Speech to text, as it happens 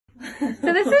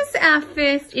So this is our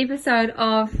first episode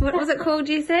of, what was it called,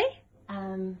 Jessie?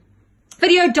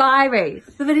 Video Diaries.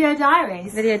 The Video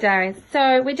Diaries. Video Diaries.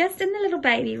 So we're just in the little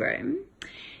baby room.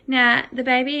 Now, the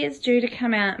baby is due to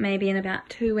come out maybe in about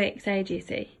 2 weeks, eh,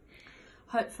 Jessie?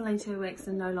 Hopefully 2 weeks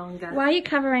and no longer. Why are you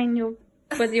covering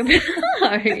with your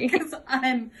pillow? Because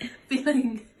I'm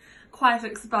feeling quite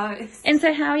exposed. And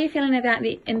so how are you feeling about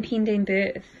the impending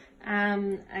birth?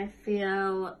 I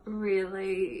feel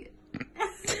really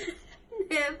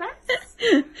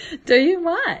nervous. Do you?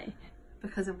 Why?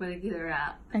 Because I'm going to get her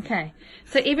out. Okay.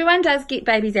 So everyone does get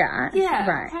babies out. Yeah.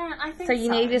 Right. I think So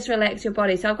you need to just relax your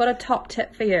body. So I've got a top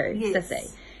tip for you, Yes.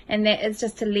 Sissy. And that is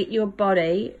just to let your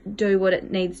body do what it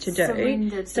needs to do.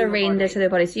 Surrender to the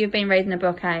body. So you've been reading a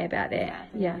book, eh, about that?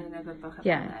 Yeah. Reading a good book about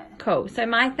Yeah. that. Cool. So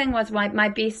my thing was my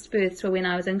best births were when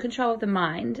I was in control of the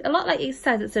mind. A lot like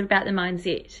exercise, it's about the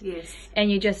mindset. Yes. And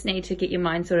you just need to get your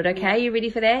mind sorted. Okay, you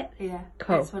ready for that? Yeah.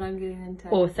 Cool. That's what I'm getting into.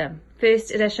 Awesome.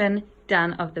 First edition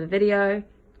done of the Video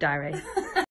Diary.